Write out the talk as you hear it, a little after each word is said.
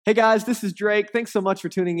Hey guys, this is Drake. Thanks so much for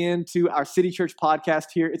tuning in to our City Church podcast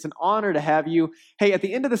here. It's an honor to have you. Hey, at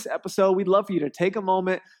the end of this episode, we'd love for you to take a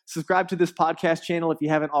moment, subscribe to this podcast channel if you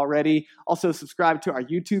haven't already. Also, subscribe to our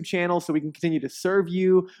YouTube channel so we can continue to serve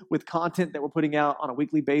you with content that we're putting out on a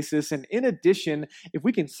weekly basis. And in addition, if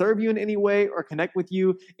we can serve you in any way or connect with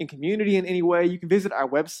you in community in any way, you can visit our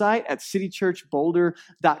website at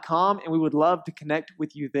citychurchboulder.com, and we would love to connect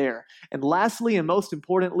with you there. And lastly, and most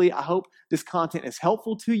importantly, I hope this content is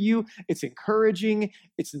helpful to you. It's encouraging,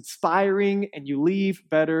 it's inspiring, and you leave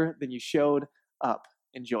better than you showed up.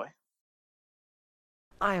 Enjoy.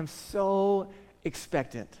 I am so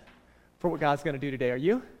expectant for what God's going to do today. Are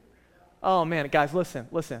you? Oh man, guys, listen.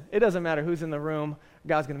 It doesn't matter who's in the room.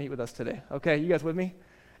 God's going to meet with us today. Okay, you guys with me?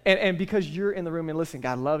 And because you're in the room and listen,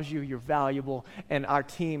 God loves you, you're valuable, and our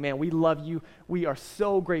team, man, we love you. We are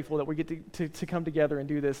so grateful that we get to come together and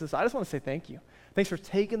do this. And so I just want to say thank you. Thanks for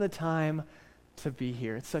taking the time to be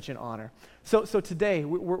here. It's such an honor. So today,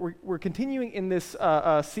 we're continuing in this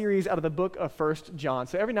series out of the book of 1 John.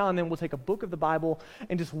 So every now and then, we'll take a book of the Bible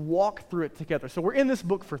and just walk through it together. So we're in this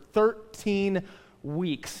book for 13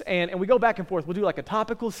 weeks, and we go back and forth. We'll do like a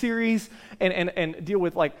topical series and deal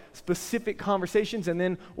with like specific conversations, and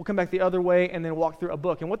then we'll come back the other way and then walk through a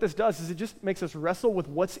book. And what this does is it just makes us wrestle with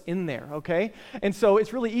what's in there, okay? And so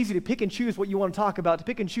it's really easy to pick and choose what you want to talk about, to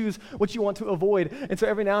pick and choose what you want to avoid. And so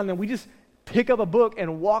every now and then we just pick up a book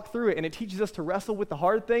and walk through it, and it teaches us to wrestle with the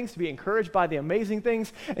hard things, to be encouraged by the amazing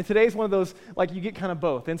things. And today's one of those, like, you get kind of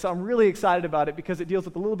both. And so I'm really excited about it because it deals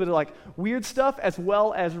with a little bit of like weird stuff as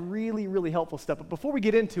well as really, really helpful stuff. But before we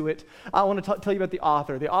get into it, I want to tell you about the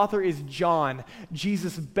author. The author is John,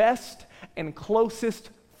 Jesus' best and closest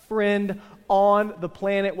friend on the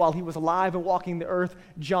planet while he was alive and walking the earth.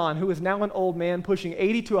 John, who is now an old man pushing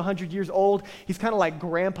 80 to 100 years old. He's kind of like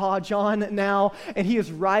Grandpa John now, and he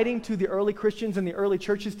is writing to the early Christians and the early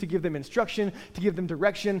churches to give them instruction, to give them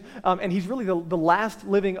direction, and he's really the last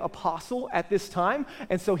living apostle at this time,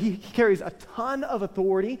 and so he carries a ton of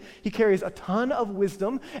authority, he carries a ton of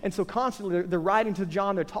wisdom, and so constantly they're writing to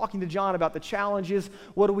John, they're talking to John about the challenges,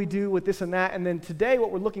 what do we do with this and that, and then today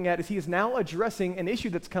what we're looking at is he is now addressing an issue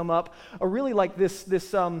that's come up, really like this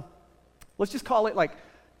let's just call it like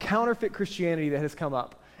counterfeit Christianity that has come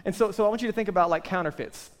up. And so I want you to think about like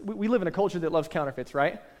counterfeits. We live in a culture that loves counterfeits,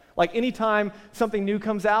 right? Like anytime something new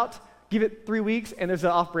comes out, give it 3 weeks and there's an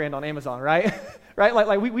off-brand on Amazon, right? Right?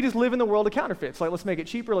 Like we just live in the world of counterfeits. Like let's make it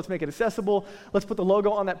cheaper, let's make it accessible, let's put the logo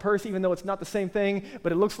on that purse even though it's not the same thing,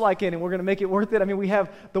 but it looks like it and we're going to make it worth it. I mean, we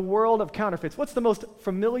have the world of counterfeits. What's the most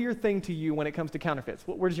familiar thing to you when it comes to counterfeits?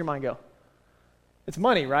 Where does your mind go? It's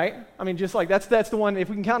money, right? I mean, just like that's the one, if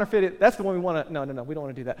we can counterfeit it, that's the one we want to, no, we don't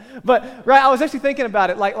want to do that. But, right, I was actually thinking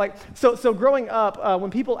about it, so growing up,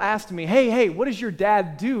 when people asked me, hey, what does your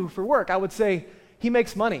dad do for work? I would say, he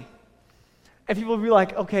makes money. And people would be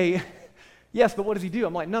like, okay, yes, but what does he do?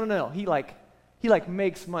 I'm like, no, he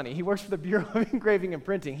makes money. He works for the Bureau of Engraving and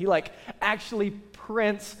Printing. He actually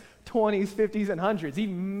prints 20s, 50s, and 100s. He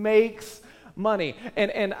makes money.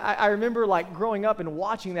 And I remember growing up and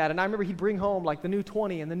watching that, and I remember he'd bring home the new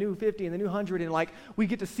 20 and the new 50 and the new 100, and we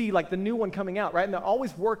get to see the new one coming out, right? And they're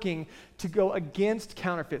always working to go against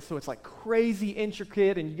counterfeits. So it's crazy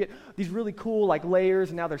intricate, and you get these really cool layers,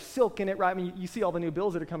 and now there's silk in it, right? I mean, you see all the new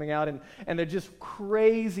bills that are coming out, and they're just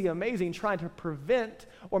crazy amazing, trying to prevent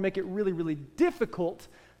or make it really, really difficult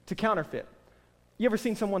to counterfeit. You ever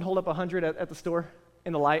seen someone hold up 100 at the store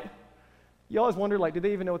in the light? You always wonder, do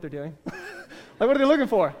they even know what they're doing? What are they looking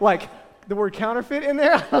for? The word counterfeit in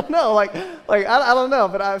there? I don't know. I don't know,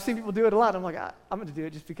 but I've seen people do it a lot. I'm like, I'm going to do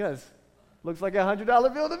it just because. Looks like a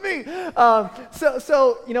 $100 bill to me.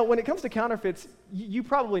 So when it comes to counterfeits, you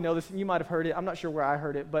probably know this, and you might have heard it. I'm not sure where I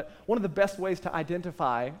heard it, but one of the best ways to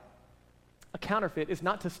identify a counterfeit is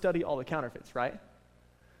not to study all the counterfeits, right?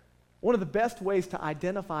 One of the best ways to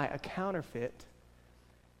identify a counterfeit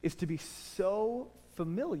is to be so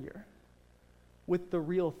familiar with the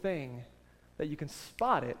real thing that you can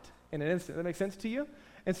spot it in an instant. That makes sense to you?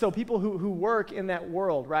 And so people who work in that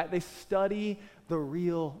world, right, they study the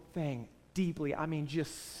real thing deeply. I mean,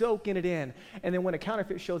 just soaking it in. And then when a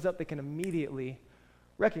counterfeit shows up, they can immediately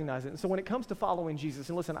recognize it. And so when it comes to following Jesus,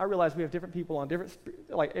 and listen, I realize we have different people on different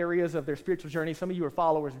areas of their spiritual journey. Some of you are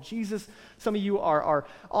followers of Jesus. Some of you are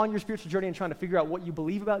on your spiritual journey and trying to figure out what you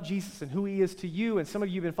believe about Jesus and who he is to you. And some of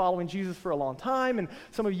you have been following Jesus for a long time. And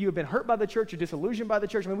some of you have been hurt by the church or disillusioned by the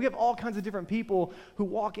church. I mean, we have all kinds of different people who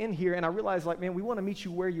walk in here. And I realize, man, we want to meet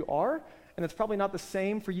you where you are. And it's probably not the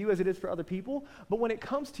same for you as it is for other people. But when it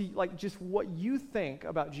comes to just what you think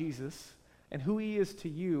about Jesus and who he is to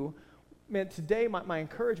you, man, today my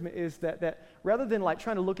encouragement is that rather than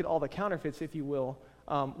trying to look at all the counterfeits, if you will,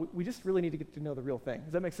 we just really need to get to know the real thing.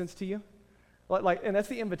 Does that make sense to you? And that's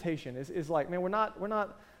the invitation. Is like, man, we're not.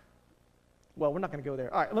 Well, we're not going to go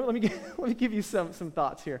there. All right, let me give you some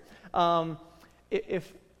thoughts here.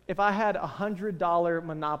 If I had $100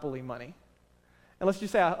 Monopoly money, and let's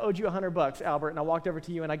just say I owed you $100, Albert, and I walked over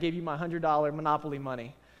to you and I gave you my $100 Monopoly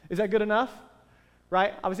money, is that good enough?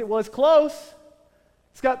 Right? I would say, well, it's close.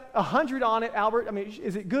 It's got 100 on it, Albert. I mean,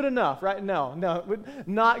 is it good enough, right? No,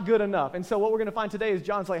 not good enough. And so what we're going to find today is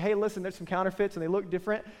John's like, hey, listen, there's some counterfeits and they look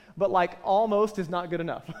different, but like almost is not good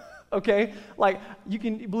enough, okay? Like you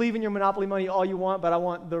can believe in your Monopoly money all you want, but I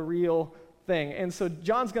want the real thing. And so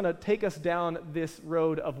John's going to take us down this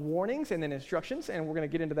road of warnings and then instructions, and we're going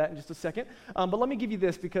to get into that in just a second. But let me give you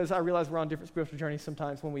this because I realize we're on different spiritual journeys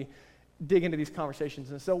sometimes when we dig into these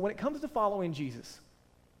conversations. And so when it comes to following Jesus,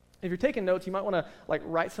 if you're taking notes, you might want to like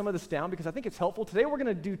write some of this down because I think it's helpful. Today we're going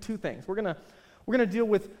to do two things. We're going to deal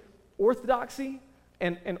with orthodoxy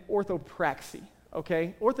and orthopraxy.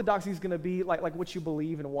 Okay, orthodoxy is going to be like what you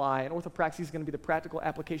believe and why, and orthopraxy is going to be the practical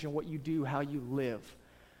application of what you do, how you live.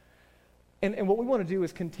 And what we want to do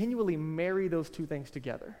is continually marry those two things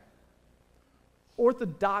together.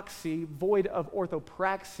 Orthodoxy, void of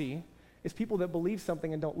orthopraxy, is people that believe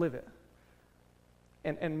something and don't live it.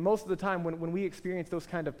 And most of the time when we experience those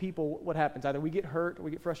kind of people, what happens? Either we get hurt, or we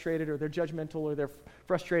get frustrated, or they're judgmental, or they're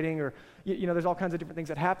frustrating, or there's all kinds of different things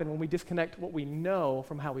that happen when we disconnect what we know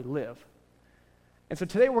from how we live. And so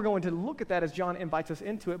today we're going to look at that as John invites us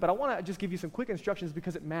into it, but I want to just give you some quick instructions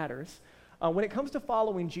because it matters. When it comes to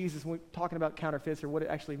following Jesus, when we're talking about counterfeits or what it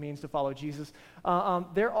actually means to follow Jesus,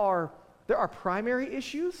 there are primary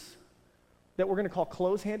issues that we're going to call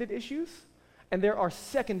close-handed issues, and there are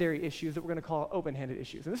secondary issues that we're going to call open-handed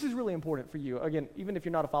issues. And this is really important for you, again, even if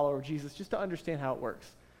you're not a follower of Jesus, just to understand how it works.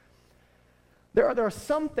 There are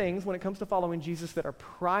some things when it comes to following Jesus that are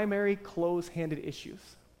primary close-handed issues.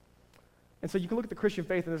 And so you can look at the Christian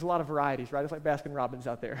faith, and there's a lot of varieties, right? It's like Baskin-Robbins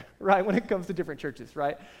out there, right, when it comes to different churches,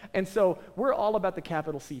 right? And so we're all about the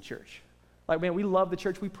capital C church. Like, man, we love the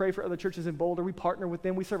church. We pray for other churches in Boulder. We partner with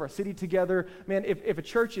them. We serve our city together. Man, if a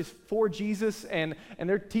church is for Jesus and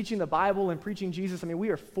they're teaching the Bible and preaching Jesus, I mean, we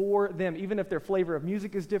are for them, even if their flavor of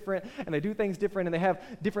music is different and they do things different and they have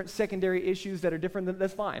different secondary issues that are different,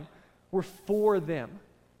 that's fine. We're for them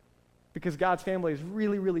because God's family is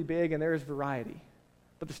really, really big and there is variety,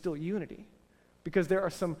 but there's still unity because there are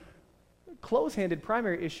some close-handed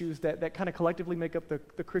primary issues that kind of collectively make up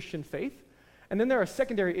the Christian faith. And then there are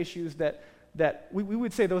secondary issues that we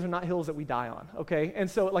would say those are not hills that we die on, okay? And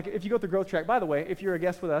so, like, if you go through Growth Track, by the way, if you're a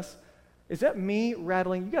guest with us, is that me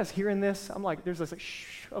rattling? You guys hearing this? I'm like, there's this, like,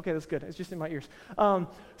 shh. Okay, that's good. It's just in my ears.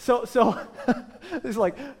 So there's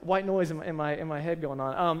like white noise in my head going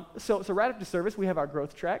on. So right after service, we have our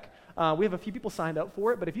Growth Track. We have a few people signed up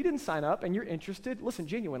for it, but if you didn't sign up and you're interested, listen,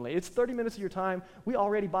 genuinely, it's 30 minutes of your time. We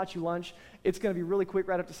already bought you lunch. It's going to be really quick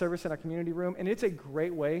right after service in our community room, and it's a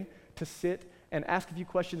great way to sit and ask a few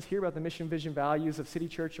questions, hear about the mission, vision, values of City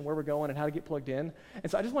Church and where we're going and how to get plugged in. And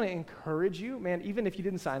so I just want to encourage you, man, even if you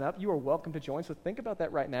didn't sign up, you are welcome to join. So think about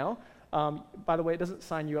that right now. By the way, it doesn't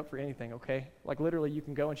sign you up for anything, okay? Like literally you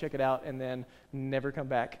can go and check it out and then never come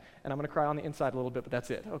back. And I'm going to cry on the inside a little bit, but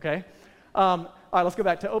that's it, okay? All right, let's go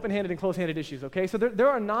back to open-handed and close-handed issues, okay? So there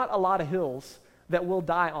are not a lot of hills that we'll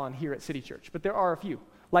die on here at City Church, but there are a few,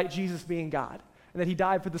 like Jesus being God, and that he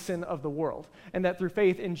died for the sin of the world, and that through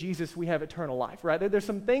faith in Jesus we have eternal life, right? There's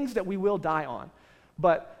some things that we will die on,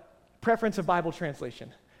 but preference of Bible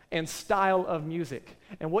translation and style of music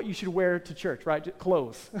and what you should wear to church, right?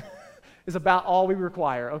 Clothes is about all we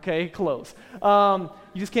require, okay? Clothes. You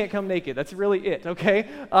just can't come naked. That's really it, okay?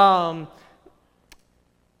 I'm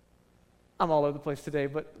all over the place today,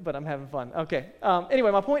 but I'm having fun. Okay.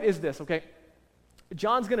 Anyway, my point is this, okay?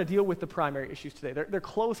 John's going to deal with the primary issues today. They're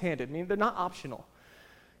close-handed. I mean, they're not optional.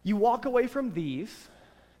 You walk away from these,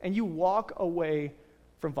 and you walk away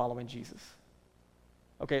from following Jesus.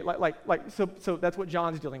 Okay, so that's what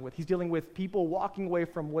John's dealing with. He's dealing with people walking away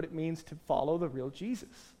from what it means to follow the real Jesus.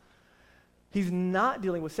 He's not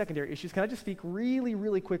dealing with secondary issues. Can I just speak really,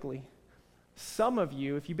 really quickly? Some of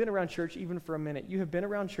you, if you've been around church even for a minute, you have been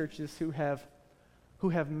around churches who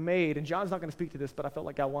have made, and John's not going to speak to this, but I felt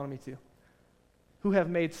like God wanted me to, who have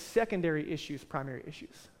made secondary issues primary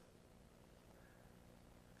issues.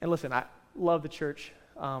 And listen, I love the church,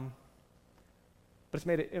 but it's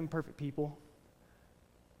made it imperfect people,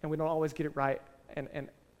 and we don't always get it right, and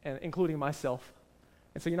including myself.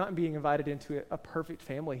 And so you're not being invited into a perfect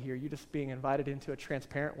family here. You're just being invited into a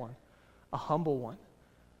transparent one, a humble one.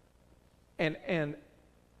 And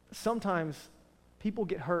sometimes people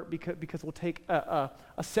get hurt because we'll take a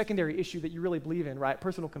secondary issue that you really believe in, right?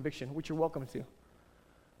 Personal conviction, which you're welcome to.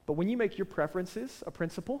 But when you make your preferences a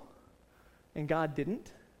principle and God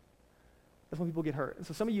didn't, that's when people get hurt. And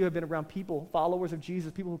so some of you have been around people, followers of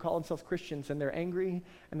Jesus, people who call themselves Christians, and they're angry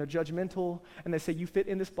and they're judgmental, and they say, you fit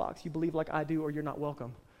in this box, you believe like I do, or you're not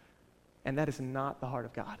welcome. And that is not the heart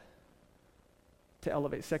of God, to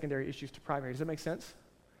elevate secondary issues to primary. Does that make sense?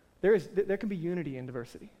 There can be unity in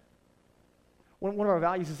diversity. One of our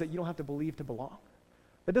values is that you don't have to believe to belong.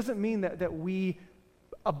 That doesn't mean that we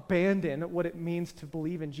abandon what it means to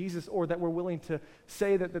believe in Jesus, or that we're willing to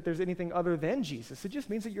say that there's anything other than Jesus. It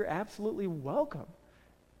just means that you're absolutely welcome.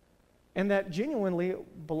 And that genuinely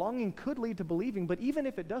belonging could lead to believing, but even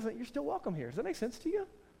if it doesn't, you're still welcome here. Does that make sense to you?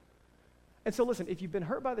 And so listen, if you've been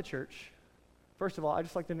hurt by the church, first of all, I'd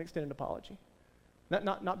just like to extend an apology.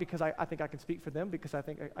 Not because I think I can speak for them, because I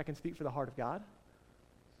think I can speak for the heart of God.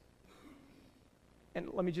 And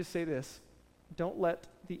let me just say this. Don't let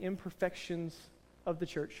the imperfections of the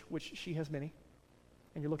church, which she has many,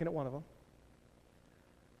 and you're looking at one of them,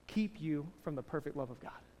 keep you from the perfect love of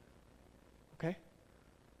God. Okay?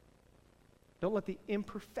 Don't let the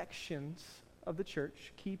imperfections of the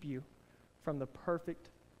church keep you from the perfect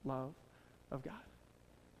love of God.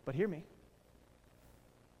 But hear me.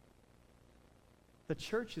 The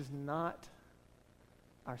church is not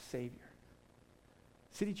our Savior.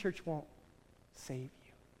 City Church won't save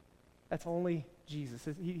you. That's only Jesus.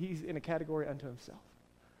 He's in a category unto himself.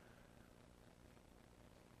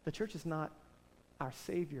 The church is not our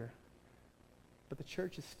Savior, but the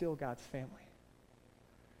church is still God's family.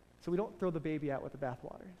 So we don't throw the baby out with the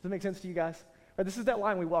bathwater. Does that make sense to you guys? Right, this is that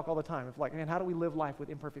line we walk all the time of like, man, how do we live life with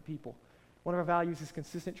imperfect people? One of our values is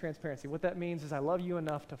consistent transparency. What that means is I love you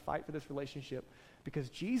enough to fight for this relationship because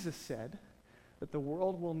Jesus said that the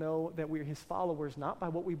world will know that we're his followers not by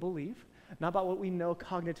what we believe, not by what we know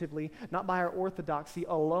cognitively, not by our orthodoxy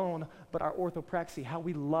alone, but our orthopraxy, how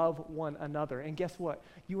we love one another. And guess what?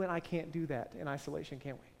 You and I can't do that in isolation,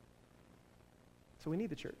 can we? So we need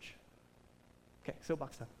the church. Okay,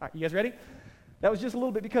 soapbox time. All right, you guys ready? That was just a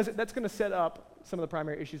little bit because that's going to set up some of the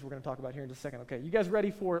primary issues we're going to talk about here in just a second. Okay, you guys ready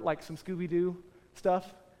for like some Scooby-Doo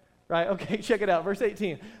stuff? Right? Okay, check it out. Verse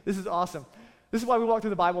 18. This is awesome. This is why we walk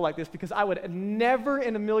through the Bible like this, because I would never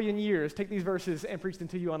in a million years take these verses and preach them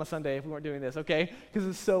to you on a Sunday if we weren't doing this, okay? Because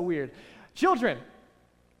it's so weird. Children,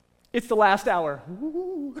 it's the last hour.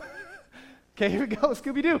 Woo. Okay, here we go,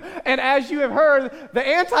 Scooby-Doo. And as you have heard, the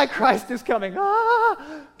Antichrist is coming.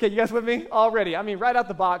 Ah! Okay, you guys with me? Already. I mean, right out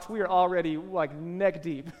the box, we are already like neck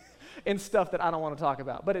deep in stuff that I don't want to talk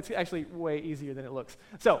about. But it's actually way easier than it looks.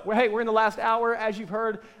 So, we're in the last hour. As you've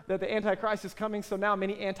heard, that the Antichrist is coming. So now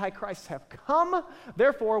many Antichrists have come.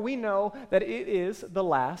 Therefore, we know that it is the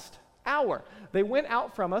last hour. They went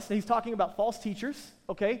out from us. And he's talking about false teachers,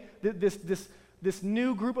 okay? This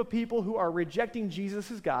new group of people who are rejecting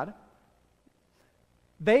Jesus as God.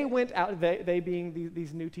 They went out, they being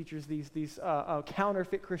these new teachers, these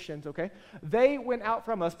counterfeit Christians, okay? They went out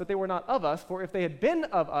from us, but they were not of us, for if they had been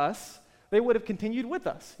of us, they would have continued with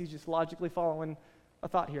us. He's just logically following a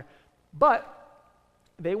thought here. But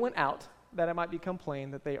they went out that it might become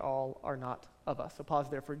plain that they all are not of us. So pause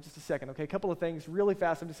there for just a second, okay? A couple of things really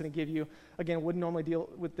fast I'm just going to give you. Again, wouldn't normally deal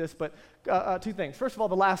with this, but two things. First of all,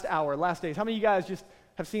 the last hour, last days. How many of you guys just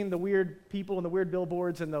have seen the weird people and the weird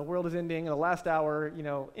billboards and the world is ending and the last hour,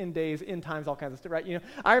 end days, end times, all kinds of stuff, right?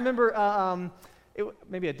 I remember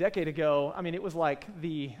maybe a decade ago, it was like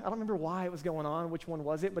I don't remember why it was going on, which one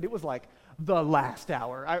was it, but it was like the last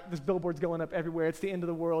hour. This billboard's going up everywhere. It's the end of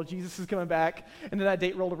the world. Jesus is coming back. And then that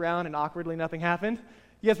date rolled around and awkwardly nothing happened.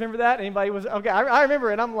 You guys remember that? Anybody was, okay, I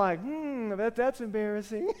remember it. I'm like, that's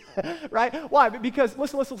embarrassing, right? Why? Because,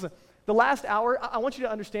 listen. The last hour, I want you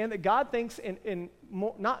to understand that God thinks in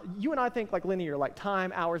more, not, you and I think like linear, like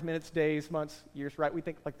time, hours, minutes, days, months, years, right? We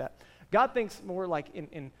think like that. God thinks more like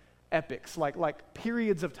in epics, like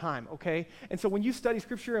periods of time, okay? And so when you study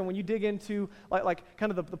Scripture and when you dig into like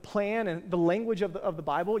kind of the plan and the language of the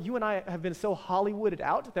Bible, you and I have been so Hollywooded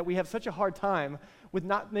out that we have such a hard time with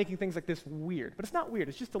not making things like this weird. But it's not weird.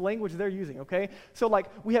 It's just the language they're using, okay? So like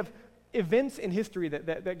we have events in history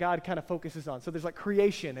that God kind of focuses on. So there's like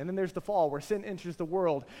creation, and then there's the fall where sin enters the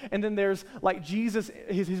world, and then there's like Jesus,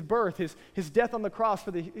 his birth, his death on the cross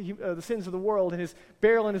for the sins of the world, and his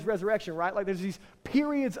burial and his resurrection, right? Like there's these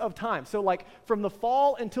periods of time. So like from the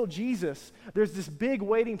fall until Jesus, there's this big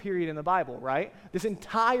waiting period in the Bible, right? This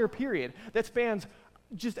entire period that spans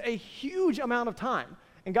just a huge amount of time.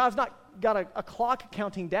 And God's not got a clock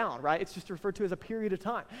counting down, right? It's just referred to as a period of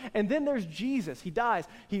time. And then there's Jesus. He dies.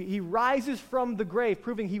 He rises from the grave,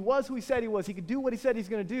 proving he was who he said he was. He could do what he said he's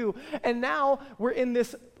going to do. And now we're in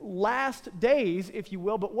this last days, if you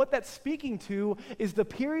will, but what that's speaking to is the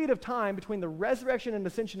period of time between the resurrection and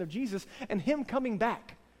ascension of Jesus and him coming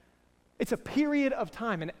back. It's a period of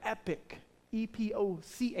time, an epoch,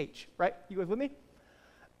 E-P-O-C-H, right? You guys with me?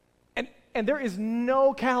 And there is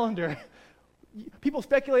no calendar. People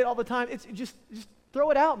speculate all the time. It's just throw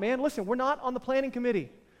it out, man. Listen, we're not on the planning committee.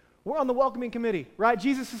 We're on the welcoming committee, right?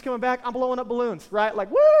 Jesus is coming back. I'm blowing up balloons, right? Like,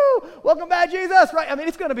 woo, welcome back, Jesus, right? I mean,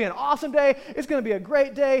 it's going to be an awesome day. It's going to be a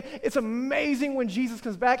great day. It's amazing when Jesus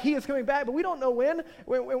comes back. He is coming back, but we don't know when.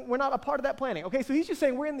 We're not a part of that planning, okay? So he's just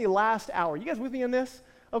saying we're in the last hour. You guys with me in this?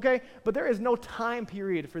 Okay? But there is no time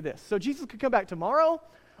period for this. So Jesus could come back tomorrow,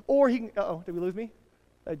 or he can, did we lose me?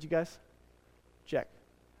 Did you guys? Check.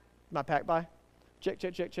 Not packed by? Check.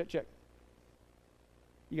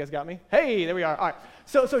 You guys got me? Hey, there we are. All right.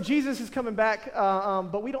 So Jesus is coming back,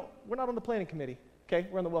 but we're not on the planning committee. Okay,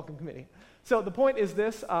 we're on the welcome committee. So the point is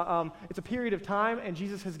this: it's a period of time, and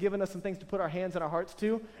Jesus has given us some things to put our hands and our hearts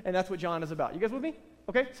to, and that's what John is about. You guys with me?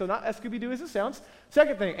 Okay, so not as Scooby-Doo as it sounds.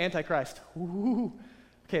 Second thing, Antichrist. Ooh.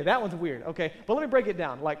 Okay, that one's weird. Okay, but let me break it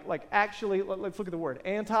down. Like actually, let's look at the word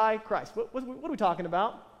Antichrist. What are we talking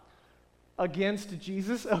about? Against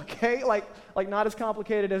Jesus, okay? Like not as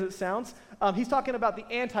complicated as it sounds. He's talking about the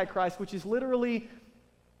Antichrist, which is literally,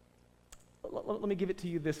 let me give it to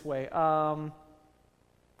you this way.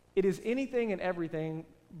 It is anything and everything,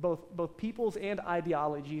 both peoples and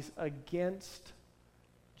ideologies, against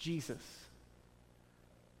Jesus.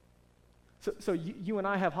 So you and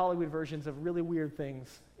I have Hollywood versions of really weird things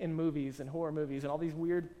in movies and horror movies and all these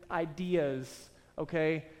weird ideas,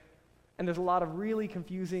 okay? And there's a lot of really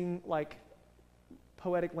confusing,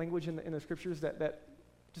 poetic language in the scriptures that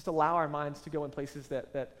just allow our minds to go in places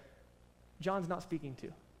that John's not speaking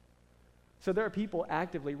to. So there are people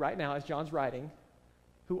actively right now, as John's writing,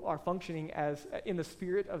 who are functioning as in the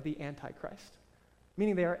spirit of the Antichrist,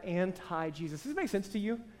 meaning they are anti-Jesus. Does this make sense to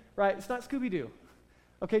you? Right? It's not Scooby-Doo.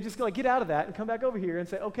 Okay, just get out of that and come back over here and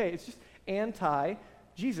say, okay, it's just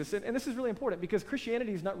anti-Jesus. And this is really important because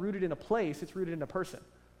Christianity is not rooted in a place, it's rooted in a person.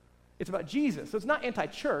 It's about Jesus. So it's not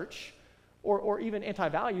anti-church or even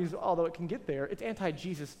anti-values, although it can get there. It's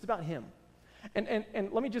anti-Jesus. It's about him.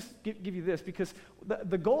 And let me just give you this, because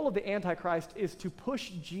the goal of the Antichrist is to push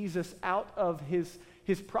Jesus out of his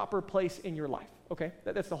proper place in your life, okay?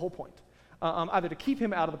 That's the whole point. Either to keep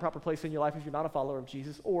him out of the proper place in your life if you're not a follower of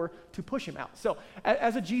Jesus, or to push him out. So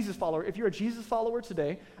as a Jesus follower, if you're a Jesus follower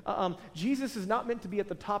today, Jesus is not meant to be at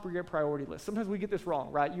the top of your priority list. Sometimes we get this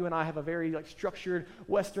wrong, right? You and I have a very structured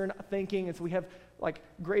Western thinking, and so we have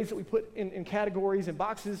grades that we put in categories and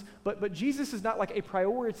boxes, but Jesus is not a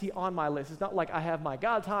priority on my list. It's not like I have my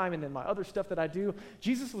God time and then my other stuff that I do.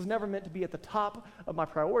 Jesus was never meant to be at the top of my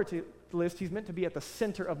priority list. He's meant to be at the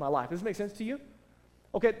center of my life. Does this make sense to you?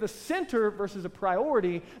 Okay, the center versus a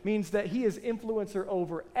priority means that he is influencer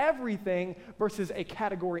over everything versus a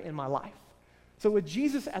category in my life. So with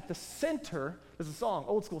Jesus at the center, there's a song,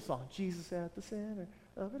 old school song, Jesus at the center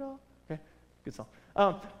of it all. Okay, good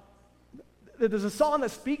song. There's a song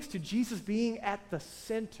that speaks to Jesus being at the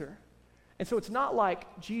center. And so it's not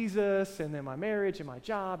like Jesus and then my marriage and my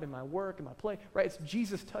job and my work and my play, right? It's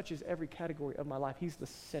Jesus touches every category of my life. He's the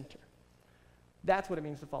center. That's what it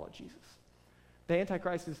means to follow Jesus. The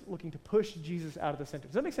Antichrist is looking to push Jesus out of the center.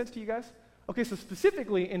 Does that make sense to you guys? Okay, so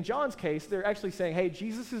specifically in John's case, they're actually saying, hey,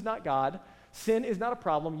 Jesus is not God. Sin is not a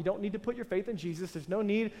problem. You don't need to put your faith in Jesus. There's no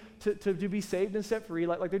need to be saved and set free.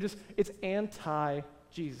 It's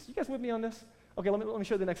anti-Jesus. You guys with me on this? Okay, let me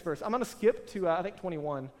show you the next verse. I'm going to skip to, I think,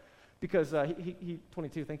 21, because he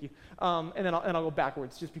 22, thank you. And then I'll go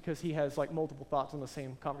backwards, just because he has multiple thoughts on the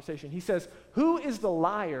same conversation. He says, who is the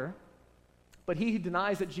liar but he who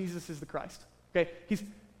denies that Jesus is the Christ? Okay, he's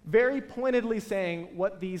very pointedly saying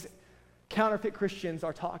what these counterfeit Christians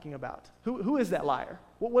are talking about. Who is that liar?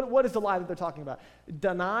 What is the lie that they're talking about?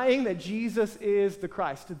 Denying that Jesus is the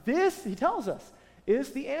Christ. This, he tells us,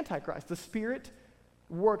 is the Antichrist, the spirit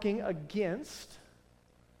working against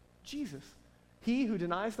Jesus. He who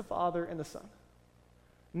denies the Father and the Son.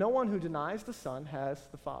 No one who denies the Son has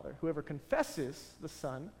the Father. Whoever confesses the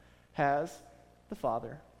Son has the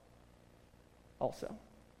Father also.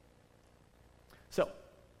 So,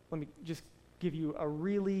 let me just give you a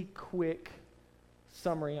really quick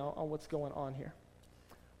summary on what's going on here.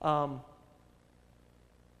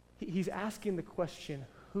 He's asking the question,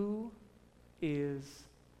 who is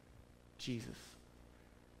Jesus?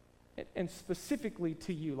 and specifically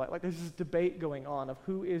to you. Like there's this debate going on of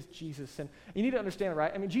who is Jesus. And you need to understand,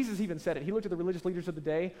 right? I mean, Jesus even said it. He looked at the religious leaders of the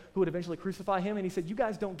day who would eventually crucify him, and he said, you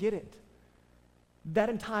guys don't get it. That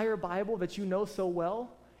entire Bible that you know so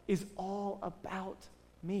well is all about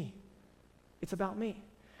me. It's about me.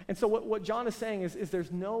 And so what John is saying is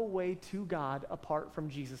there's no way to God apart from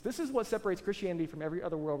Jesus. This is what separates Christianity from every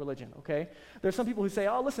other world religion, okay? There's some people who say,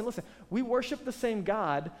 oh, listen, we worship the same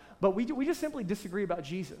God, but we just simply disagree about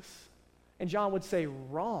Jesus. And John would say,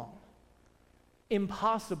 wrong.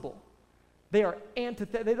 Impossible. They are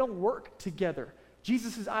they don't work together.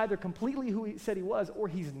 Jesus is either completely who he said he was or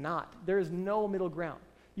he's not. There is no middle ground.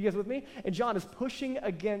 You guys with me? And John is pushing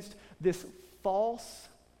against this false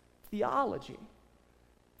theology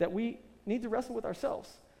that we need to wrestle with ourselves.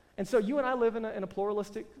 And so you and I live in a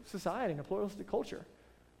pluralistic society, in a pluralistic culture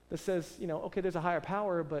that says, okay, there's a higher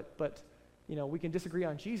power, but we can disagree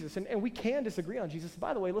on Jesus. And we can disagree on Jesus.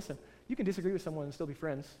 By the way, listen, you can disagree with someone and still be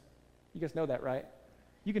friends. You guys know that, right?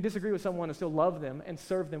 You can disagree with someone and still love them and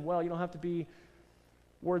serve them well. You don't have to be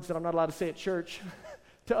words that I'm not allowed to say at church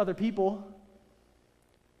to other people.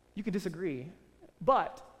 You can disagree,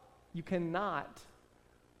 but you cannot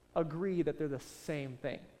agree that they're the same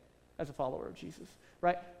thing as a follower of Jesus,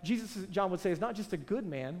 right? Jesus, John would say, is not just a good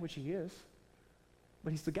man, which he is, but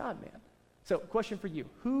he's the God-man. So, question for you.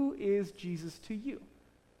 Who is Jesus to you?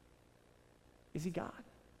 Is he God?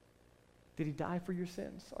 Did he die for your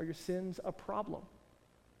sins? Are your sins a problem?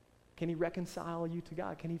 Can he reconcile you to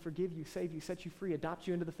God? Can he forgive you, save you, set you free, adopt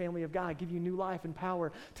you into the family of God, give you new life and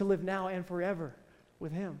power to live now and forever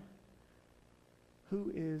with him?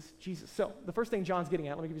 Who is Jesus? So, the first thing John's getting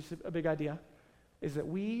at, let me give you just a big idea, is that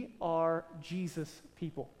we are Jesus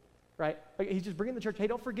people, right? Like, he's just bringing the church, hey,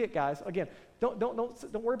 don't forget, guys, again, don't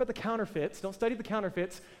worry about the counterfeits, don't study the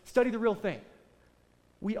counterfeits, study the real thing.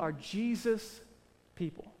 We are Jesus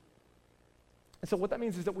people. And so what that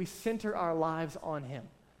means is that we center our lives on him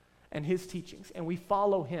and his teachings, and we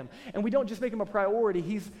follow him. And we don't just make him a priority,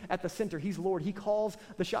 he's at the center, he's Lord, he calls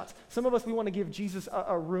the shots. Some of us, we want to give Jesus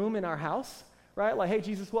a room in our house, right? Like, hey,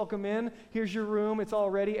 Jesus, welcome in. Here's your room. It's all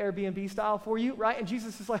ready, Airbnb style for you, right? And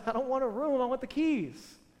Jesus is like, I don't want a room. I want the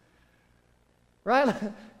keys, right?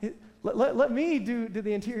 let me do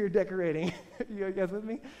the interior decorating. You guys with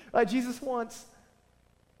me? Jesus wants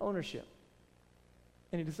ownership,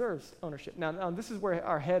 and he deserves ownership. Now, this is where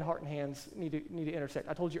our head, heart, and hands need to intersect.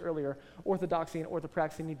 I told you earlier, orthodoxy and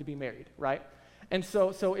orthopraxy need to be married, right? And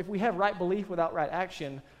so if we have right belief without right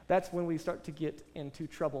action, that's when we start to get into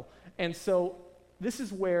trouble. And so this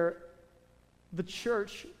is where the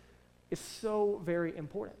church is so very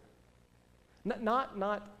important. Not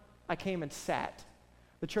I came and sat.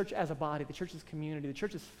 The church as a body, the church as community, the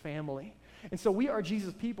church as family. And so we are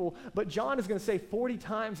Jesus people, but John is going to say 40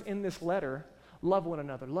 times in this letter, love one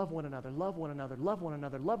another, love one another, love one another, love one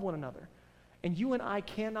another, love one another. And you and I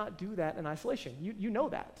cannot do that in isolation. You know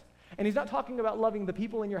that. And he's not talking about loving the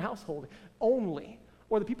people in your household only,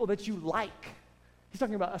 or the people that you like. He's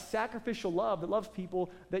talking about a sacrificial love that loves people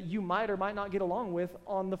that you might or might not get along with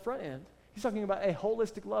on the front end. He's talking about a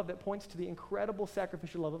holistic love that points to the incredible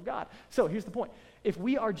sacrificial love of God. So here's the point. If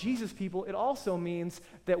we are Jesus people, it also means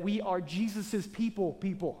that we are Jesus's people.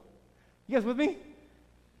 You guys with me?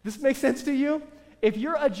 This makes sense to you? If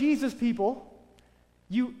you're a Jesus people,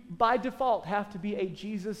 you by default have to be a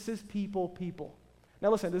Jesus's people.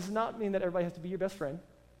 Now listen, this does not mean that everybody has to be your best friend.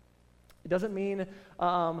 It doesn't mean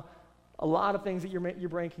a lot of things that your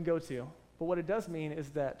brain can go to. But what it does mean is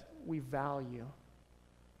that we value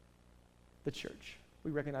the church. We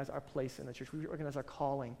recognize our place in the church. We recognize our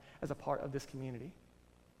calling as a part of this community.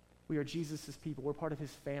 We are Jesus' people. We're part of his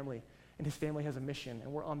family, and his family has a mission,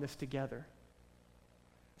 and we're on this together.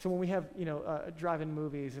 So when we have, drive-in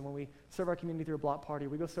movies, and when we serve our community through a block party,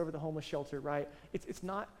 we go serve at the homeless shelter, right? It's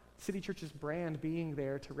not City Church's brand being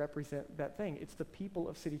there to represent that thing. It's the people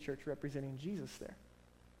of City Church representing Jesus there.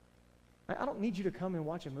 I don't need you to come and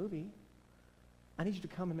watch a movie. I need you to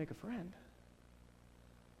come and make a friend.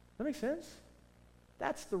 That makes sense?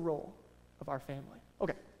 That's the role of our family.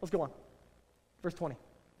 Okay, let's go on. Verse 20.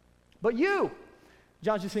 But you,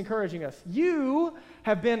 John's just encouraging us, you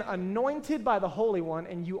have been anointed by the Holy One,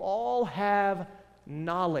 and you all have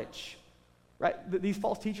knowledge. Right? These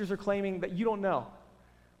false teachers are claiming that you don't know.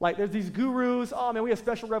 Like, there's these gurus, oh man, we have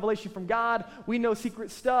special revelation from God, we know secret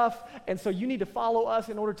stuff, and so you need to follow us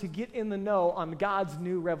in order to get in the know on God's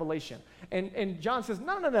new revelation. And John says,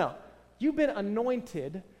 no. You've been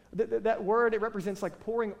anointed. That word, it represents like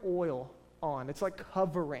pouring oil on. It's like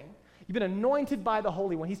covering. You've been anointed by the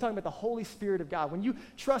Holy One. He's talking about the Holy Spirit of God. When you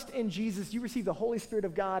trust in Jesus, you receive the Holy Spirit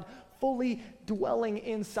of God fully dwelling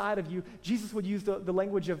inside of you. Jesus would use the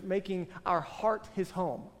language of making our heart his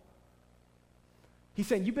home. He's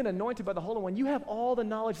saying you've been anointed by the Holy One. You have all the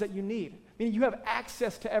knowledge that you need. Meaning you have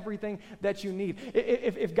access to everything that you need.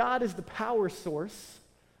 If God is the power source,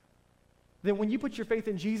 then when you put your faith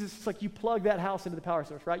in Jesus, it's like you plug that house into the power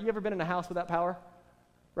source, right? You ever been in a house without power?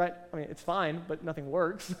 Right? I mean, it's fine, but nothing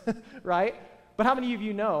works, right? But how many of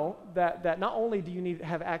you know that not only do you need to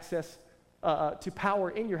have access to power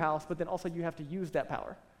in your house, but then also you have to use that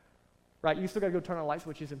power, right? You still got to go turn on light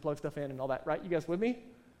switches and plug stuff in and all that, right? You guys with me?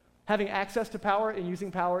 Having access to power and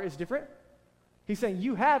using power is different. He's saying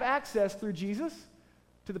you have access through Jesus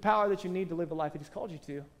to the power that you need to live the life that he's called you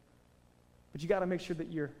to, but you got to make sure that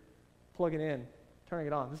you're plugging in, turning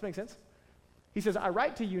it on. Does this make sense? He says, I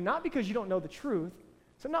write to you not because you don't know the truth.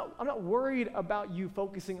 So I'm not worried about you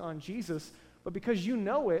focusing on Jesus, but because you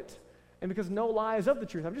know it and because no lie is of the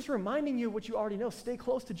truth. I'm just reminding you what you already know. Stay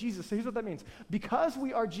close to Jesus. So here's what that means. Because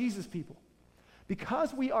we are Jesus people,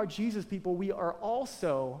 we are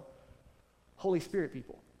also Holy Spirit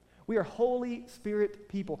people. We are Holy Spirit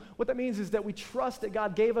people. What that means is that we trust that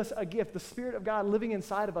God gave us a gift, the Spirit of God living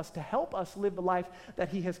inside of us to help us live the life that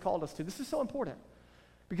he has called us to. This is so important.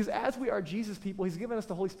 Because as we are Jesus people, he's given us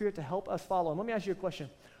the Holy Spirit to help us follow. And let me ask you a question.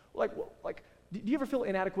 Like, do you ever feel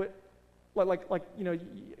inadequate? Like, you know,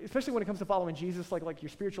 especially when it comes to following Jesus, like your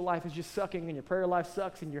spiritual life is just sucking and your prayer life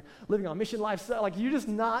sucks and your living on mission life sucks. Like, you're just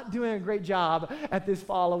not doing a great job at this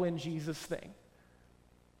following Jesus thing.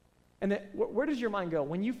 And then where does your mind go?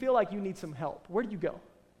 When you feel like you need some help, where do you go?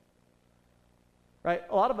 Right?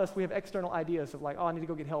 A lot of us, we have external ideas of like, oh, I need to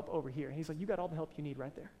go get help over here. And he's like, you got all the help you need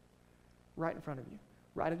right there, right in front of you.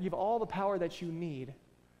 Right? You have all the power that you need.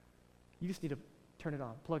 You just need to turn it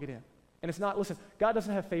on, plug it in. And it's not, listen, God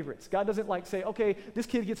doesn't have favorites. God doesn't like say, okay, this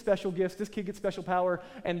kid gets special gifts, this kid gets special power,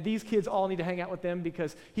 and these kids all need to hang out with them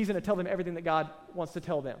because he's going to tell them everything that God wants to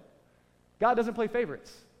tell them. God doesn't play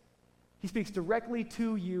favorites. He speaks directly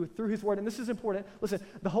to you through his word. And this is important. Listen,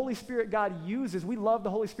 the Holy Spirit God uses. We love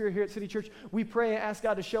the Holy Spirit here at City Church. We pray and ask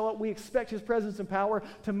God to show up. We expect his presence and power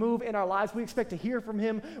to move in our lives. We expect to hear from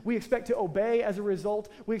him. We expect to obey as a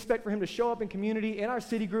result. We expect for him to show up in community, in our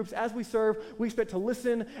city groups, as we serve. We expect to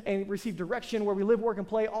listen and receive direction where we live, work, and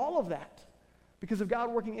play. All of that because of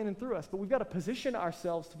God working in and through us. But we've got to position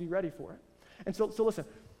ourselves to be ready for it. And so listen.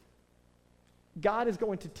 God is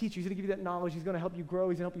going to teach you. He's going to give you that knowledge. He's going to help you grow.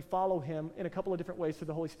 He's going to help you follow him in a couple of different ways through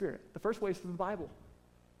the Holy Spirit. The first way is through the Bible.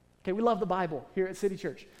 Okay, we love the Bible here at City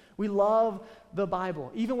Church. We love the Bible.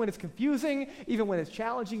 Even when it's confusing, even when it's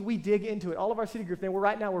challenging, we dig into it. All of our city groups,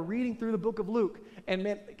 right now we're reading through the book of Luke. And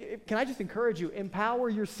man, can I just encourage you, empower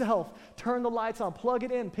yourself. Turn the lights on, plug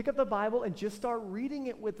it in, pick up the Bible, and just start reading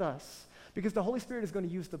it with us. Because the Holy Spirit is going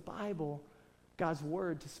to use the Bible, God's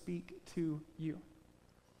word, to speak to you.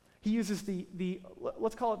 He uses the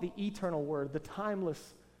let's call it the eternal word, the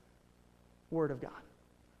timeless word of God.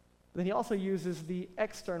 Then he also uses the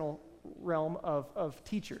external realm of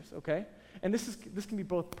teachers, okay? And this can be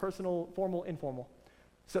both personal, formal, informal.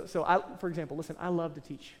 So I, for example, listen, I love to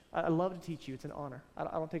teach. I love to teach you. It's an honor. I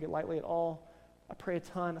don't take it lightly at all. I pray a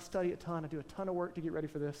ton. I study a ton. I do a ton of work to get ready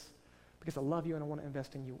for this because I love you and I want to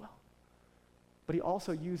invest in you well. But he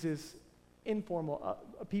also uses informal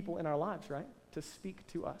people in our lives, right, to speak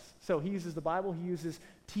to us. So he uses the Bible, he uses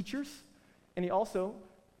teachers, and he also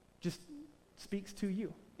just speaks to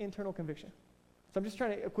you, internal conviction. So I'm just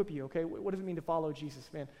trying to equip you, okay? What does it mean to follow Jesus,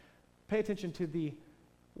 man? Pay attention to the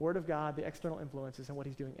Word of God, the external influences, and what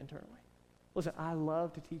he's doing internally. Listen, I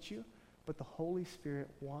love to teach you, but the Holy Spirit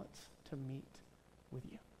wants to meet with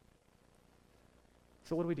you.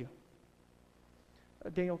 So what do we do?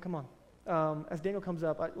 Daniel, come on. As Daniel comes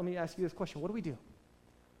up, let me ask you this question. What do we do?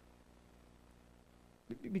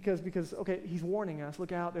 Because okay, he's warning us,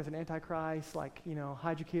 look out, there's an antichrist, like,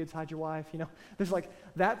 hide your kids, hide your wife, there's like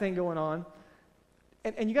that thing going on.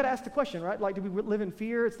 And you got to ask the question, right? Like, do we live in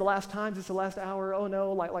fear? It's the last times, it's the last hour. Oh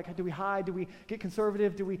no, like do we hide? Do we get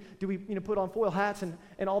conservative? Do we put on foil hats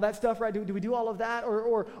and all that stuff, right? Do we do all of that?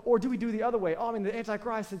 Or do we do the other way? Oh, I mean, the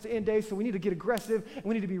Antichrist, it's the end days, so we need to get aggressive, and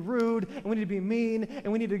we need to be rude, and we need to be mean,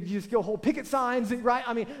 and we need to just go hold picket signs, right?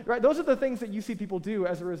 I mean, right? Those are the things that you see people do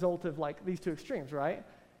as a result of like these two extremes, right?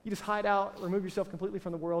 You just hide out, remove yourself completely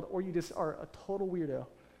from the world, or you just are a total weirdo.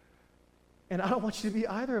 And I don't want you to be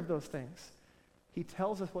either of those things. He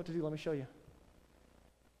tells us what to do. Let me show you.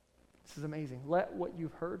 This is amazing. Let what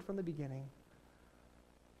you've heard from the beginning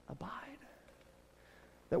abide.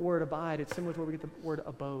 That word abide, it's similar to where we get the word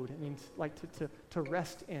abode. It means like to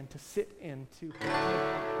rest in, to sit in, to have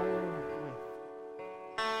a home with.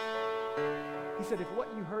 He said, if what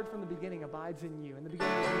you heard from the beginning abides in you, in the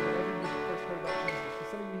beginning of you, whenever you first heard about Jesus, for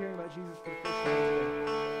some of you hearing about Jesus for the first time today,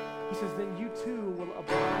 he says, then you too will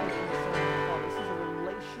abide in the Son of the Father. This is a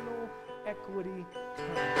relational equity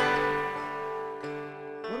term.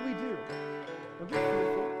 What do? Don't get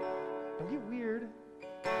fearful. Don't get weird.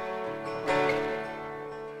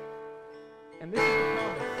 And this is the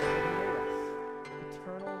promise that he made us.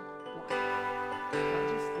 Eternal life. Not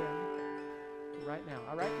just then, but right now.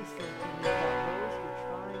 I write these things to you about those who are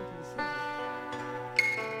trying to deceive you.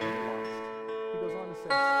 You're lost. He goes on to say,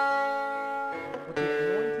 but the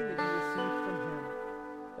anointing that you received from him,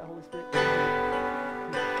 the Holy Spirit, he abides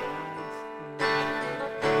in you.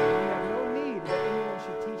 You have no need that anyone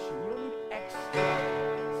should teach you. You don't need extra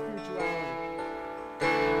spirituality.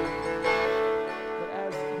 But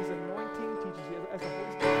as his anointing teaches you, as the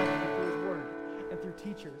Holy Spirit teaches you through his word, and through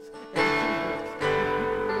teachers, and through teachers, and through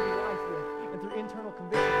people you're living life with, and through internal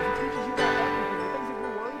convictions, he teaches you about everything, the things that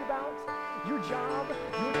you're worried about, your job,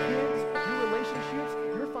 your kids, your relationships,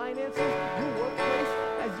 your finances, your workplace.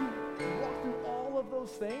 As you walk through all of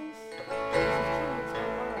those things, this is true, it's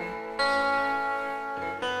going on.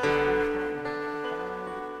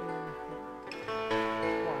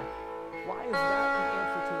 Why is that the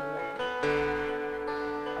answer to the why?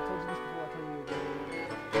 I told you this before, I'll tell you again.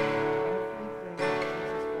 Everything that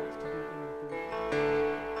Jesus wants to do in you through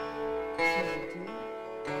season 2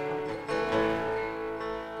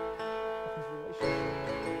 of his relationship.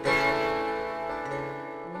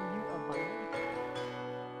 When you abide,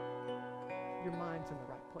 your mind's in the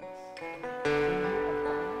right place. When you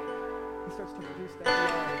abide, he starts to produce that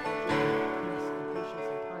love and joy and peace and patience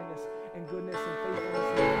and kindness and goodness and faithfulness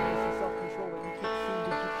and kindness and self-control that you can't seem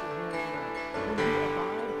to get your hands around. When you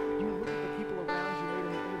abide, you look at the people around you made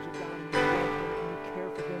in the image of God and you love them and you care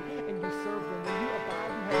for them and you serve them. When you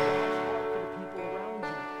abide, you have God's heart for the people around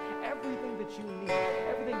you. Everything that you need,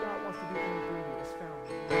 everything God wants to do in and through you is found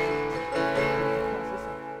in Jesus.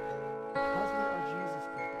 Listen, because we are Jesus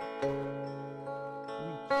people,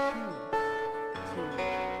 we choose to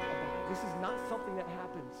abide. This is not something that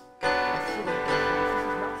happens by sitting in place. This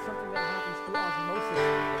is not something that happens through osmosis,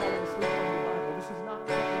 falling asleep on your Bible. This is not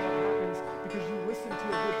something that happens because you listen to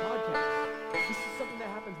a good podcast. This is something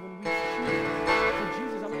that happens when we choose for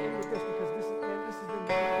Jesus. I'm going to end with this because this has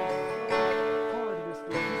been hard this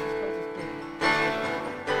week. Jesus tells us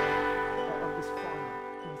of this farmer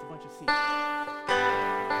who has a bunch of seeds.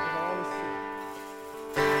 There's all this seed.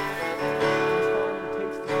 This farmer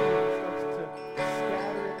takes the seed and starts to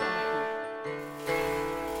scatter it on the field.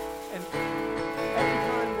 And every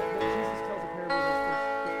time that Jesus tells a parable, there's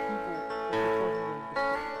people that are plugging in this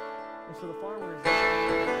field. And so the farmer is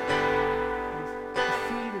the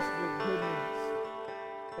seed is the good news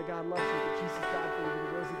that God loves you, that Jesus died for you, that he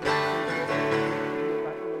rose again, and saved you, a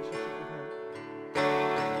right relationship with him.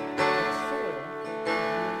 The soil is you.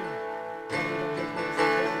 Don't judge me, this is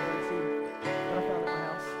everybody's seed that I found at my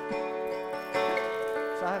house.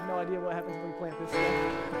 So I have no idea what happens when we plant this stuff.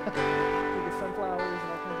 We get sunflowers and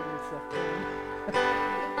all kinds of weird stuff.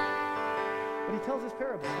 But he tells this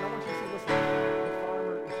parable, and I want you to see, listen, the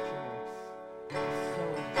farmer is generous. He's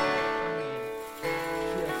sowing, kindly,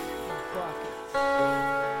 just in buckets.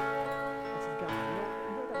 It's God.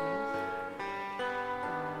 You know what that means?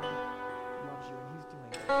 God loves you, and he's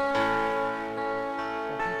doing it.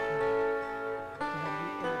 But he can have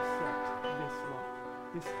you intercept this love,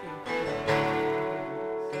 this incredible goodness.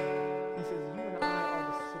 He says, you and I are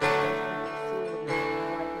the soil of your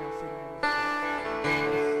heart right now, sitting in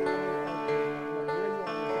this place.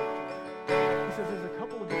 He says there's a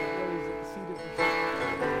couple of different ways that the seed is received.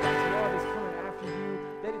 God's love is coming after you,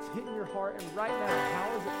 that it's hitting your heart, and right now, how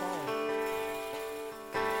is it falling?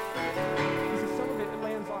 He says some of it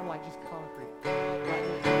lands on like just concrete. Right?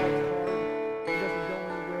 It's hard, it doesn't go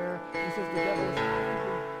anywhere. He says the devil is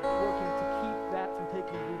actively working to keep that from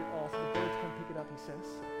taking root at all, so the birds come pick it up, he says.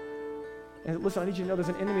 And listen, I need you to know there's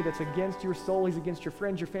an enemy that's against your soul. He's against your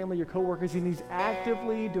friends, your family, your coworkers, and he's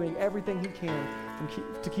actively doing everything he can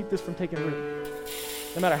to keep this from taking root,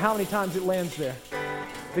 no matter how many times it lands there.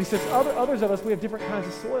 But he says others of us, we have different kinds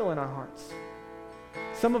of soil in our hearts.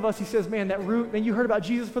 Some of us, he says, man, that root, man, you heard about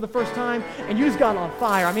Jesus for the first time, and you just got on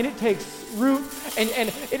fire. I mean, it takes root, and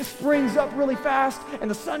it springs up really fast, and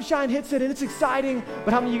the sunshine hits it, and it's exciting.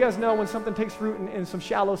 But how many of you guys know when something takes root in some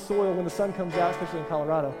shallow soil, when the sun comes out, especially in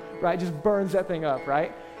Colorado, right, it just burns that thing up,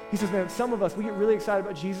 right? He says, man, some of us, we get really excited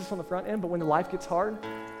about Jesus on the front end, but when the life gets hard,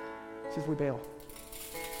 he says, we bail.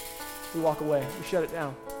 We walk away. We shut it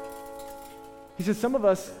down. He says some of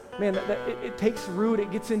us, man, it takes root, it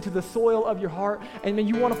gets into the soil of your heart, and then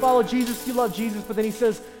you want to follow Jesus, you love Jesus, but then he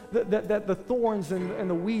says that the thorns and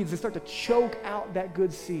the weeds, they start to choke out that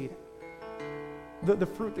good seed, the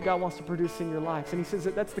fruit that God wants to produce in your life. And he says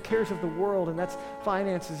that that's the cares of the world, and that's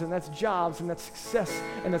finances, and that's jobs, and that's success,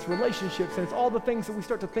 and that's relationships, and it's all the things that we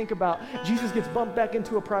start to think about. Jesus gets bumped back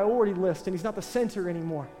into a priority list, and he's not the center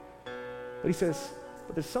anymore. But he says,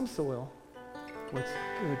 but there's some soil where it's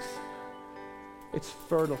good. It's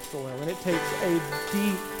fertile soil, and it takes a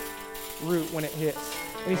deep root when it hits.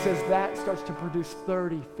 And he says that starts to produce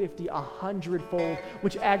 30, 50, 100-fold,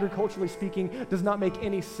 which agriculturally speaking does not make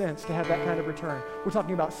any sense to have that kind of return. We're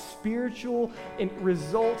talking about spiritual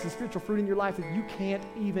results and spiritual fruit in your life that you can't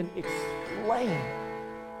even explain.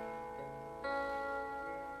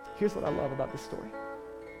 Here's what I love about this story.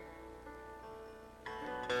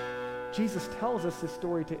 Jesus tells us this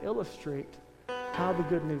story to illustrate how the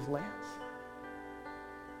good news lands.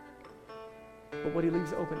 But what he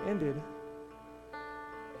leaves open-ended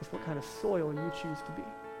is what kind of soil you choose to be.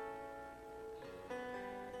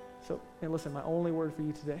 So, and listen, my only word for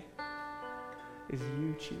you today is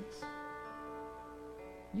you choose.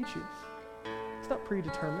 You choose. It's not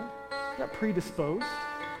predetermined. It's not predisposed.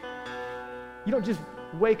 You don't just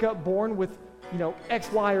wake up born with, X,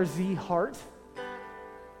 Y, or Z heart.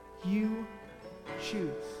 You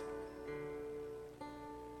choose.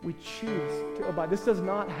 We choose to abide. This does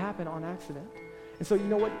not happen on accident. And so, you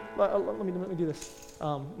know what? Let me do this.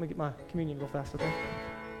 Let me get my communion real fast, okay?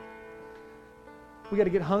 We got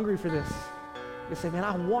to get hungry for this. You say, man,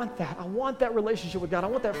 I want that. I want that relationship with God. I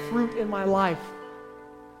want that fruit in my life.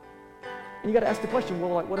 And you got to ask the question,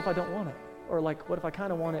 well, what if I don't want it? Or what if I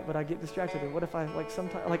kind of want it, but I get distracted? Or what if I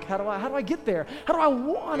sometimes, how do I get there? How do I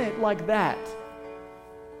want it like that?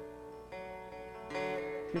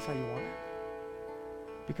 Here's how you want it.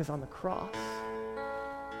 Because on the cross,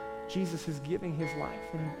 Jesus is giving his life,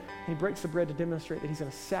 and he breaks the bread to demonstrate that he's going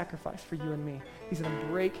to sacrifice for you and me. He's going to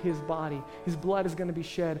break his body. His blood is going to be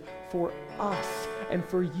shed for us and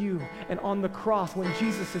for you. And on the cross, when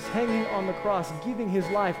Jesus is hanging on the cross, giving his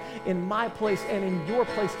life in my place and in your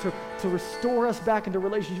place to restore us back into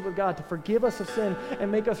relationship with God, to forgive us of sin and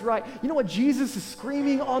make us right. You know what Jesus is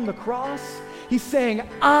screaming on the cross? He's saying,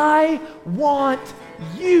 I want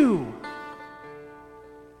you.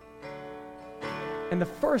 And the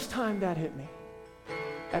first time that hit me,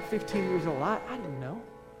 at 15 years old, I didn't know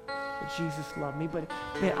that Jesus loved me, but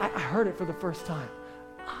man, I heard it for the first time.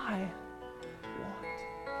 I want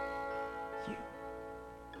you.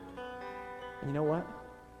 And you know what?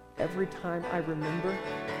 Every time I remember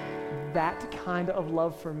that kind of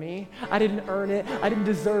love for me, I didn't earn it, I didn't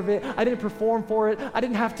deserve it, I didn't perform for it, I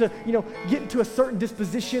didn't have to, get into a certain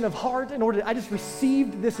disposition of heart in order I just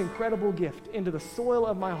received this incredible gift into the soil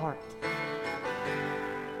of my heart.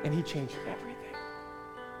 And he changed everything.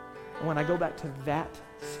 And when I go back to that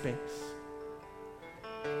space,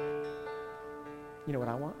 you know what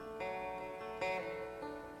I want? I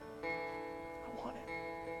want it.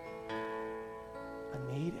 I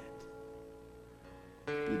need it.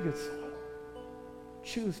 Be good soil.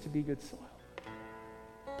 Choose to be good soil.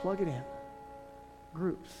 Plug it in.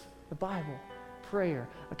 Groups, the Bible, prayer,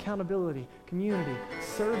 accountability, community,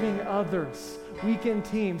 serving others, weekend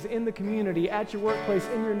teams in the community, at your workplace,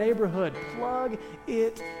 in your neighborhood. Plug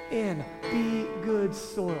it in. Be good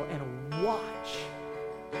soil and watch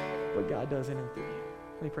what God does in and through you.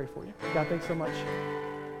 Let me pray for you. God, thanks so much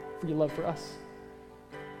for your love for us.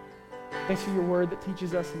 Thanks for your word that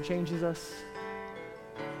teaches us and changes us.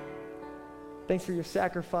 Thanks for your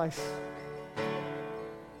sacrifice.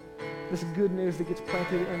 This good news that gets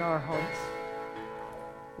planted in our hearts.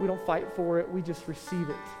 We don't fight for it, we just receive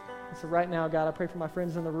it. And so right now, God, I pray for my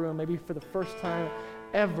friends in the room, maybe for the first time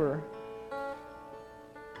ever,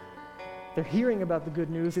 they're hearing about the good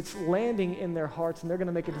news, it's landing in their hearts, and they're going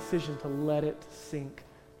to make a decision to let it sink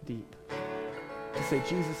deep. To say,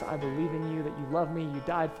 Jesus, I believe in you, that you love me, you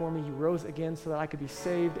died for me, you rose again so that I could be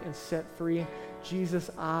saved and set free. Jesus,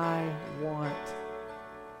 I want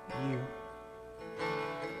you.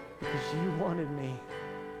 Because you wanted me.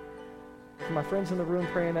 For my friends in the room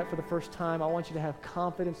praying that for the first time, I want you to have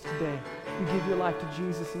confidence today. You give your life to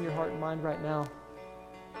Jesus in your heart and mind right now.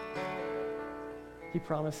 He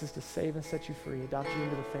promises to save and set you free, adopt you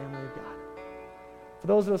into the family of God. For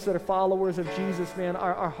those of us that are followers of Jesus, man,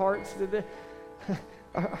 our hearts,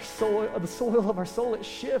 our soul, the soil of our soul, it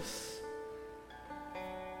shifts.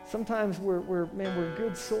 Sometimes we're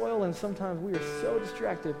good soil, and sometimes we are so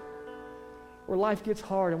distracted where life gets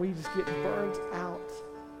hard and we just get burnt out.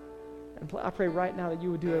 And I pray right now that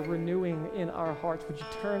you would do a renewing in our hearts. Would you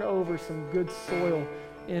turn over some good soil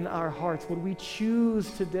in our hearts? Would we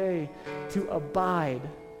choose today to abide?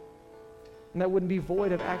 And that wouldn't be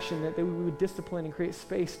void of action, that we would discipline and create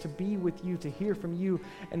space to be with you, to hear from you,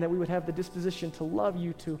 and that we would have the disposition to love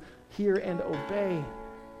you, to hear and obey.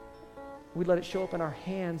 We'd let it show up in our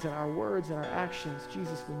hands and our words and our actions.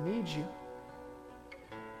 Jesus, we need you.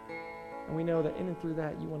 And we know that in and through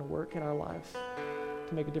that, you want to work in our lives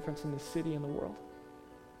to make a difference in this city and the world.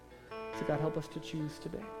 So God, help us to choose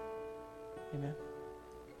today. Amen.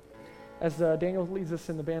 As Daniel leads us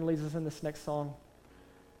and the band leads us in this next song,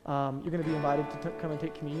 you're going to be invited to come and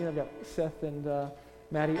take communion. I've got Seth and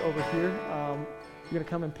Maddie over here. You're going to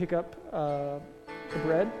come and pick up the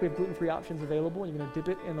bread. We have gluten-free options available. You're going to dip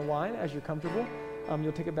it in the wine as you're comfortable.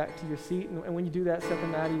 You'll take it back to your seat. And when you do that, Seth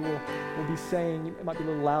and Maddie will be saying, it might be a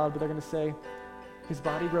little loud, but they're going to say, his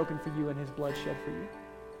body broken for you and his blood shed for you.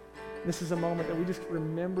 This is a moment that we just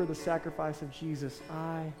remember the sacrifice of Jesus.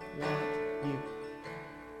 I want you.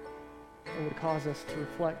 It would cause us to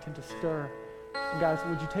reflect and to stir. And guys,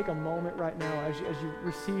 would you take a moment right now as you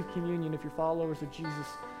receive communion, if you're followers of Jesus,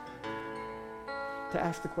 to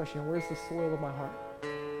ask the question, where's the soil of my heart?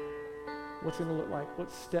 What's it going to look like?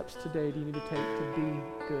 What steps today do you need to take to be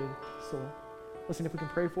good soil? Listen, if we can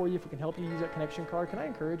pray for you, if we can help you use that connection card, can I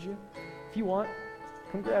encourage you? If you want,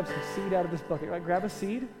 come grab some seed out of this bucket. Right? Grab a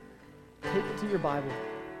seed, tape it to your Bible,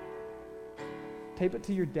 tape it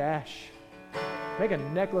to your dash. Make a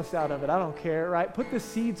necklace out of it. I don't care, right? Put the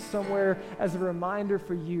seed somewhere as a reminder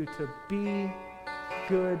for you to be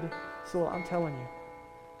good soil. I'm telling you,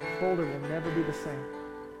 Boulder will never be the same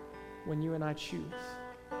when you and I choose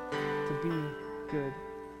to be good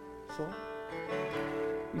soil.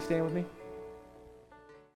 You stand with me?